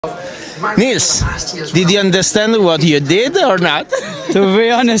Niels, did you understand what you did or not? To be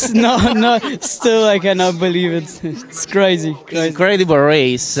honest, no, still I cannot believe it. It's crazy. Incredible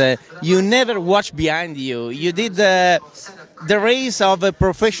race. You never watched behind you. You did the race of a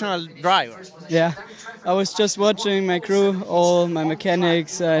professional driver. Yeah, I was just watching my crew, all my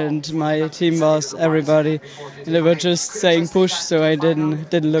mechanics and my team boss, everybody, and they were just saying push, so I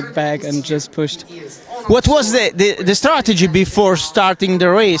didn't look back and just pushed. What was the strategy before starting the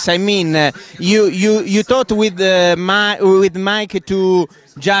race? I mean, you thought with Mike to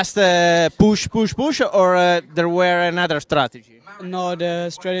just push, or there were another strategy? No, the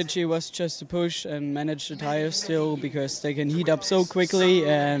strategy was just to push and manage the tires still, because they can heat up so quickly,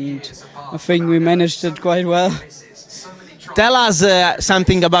 and I think we managed it quite well. Tell us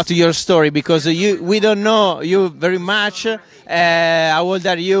something about your story, because we don't know you very much. How old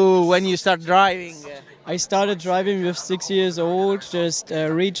are you when you start driving? I started driving with 6 years old, just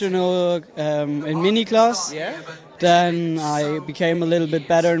regional in mini class. Yeah. Then I became a little bit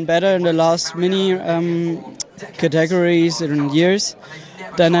better and better in the last mini categories and years.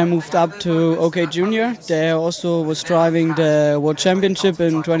 Then I moved up to OK Junior. There also was driving the World Championship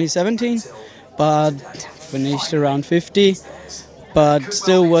in 2017, but finished around 50. But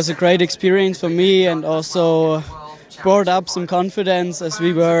still was a great experience for me, and also brought up some confidence as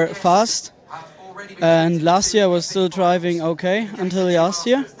we were fast. And last year I was still driving okay until last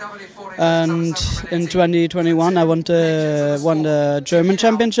year. And in 2021 I won the German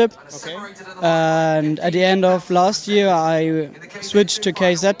championship. Okay. And at the end of last year I switched to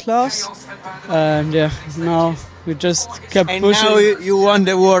KZ class. And yeah, now we just kept pushing. And now you won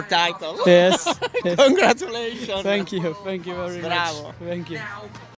the world title. Yes. Congratulations. Thank you very Bravo. much. Thank you.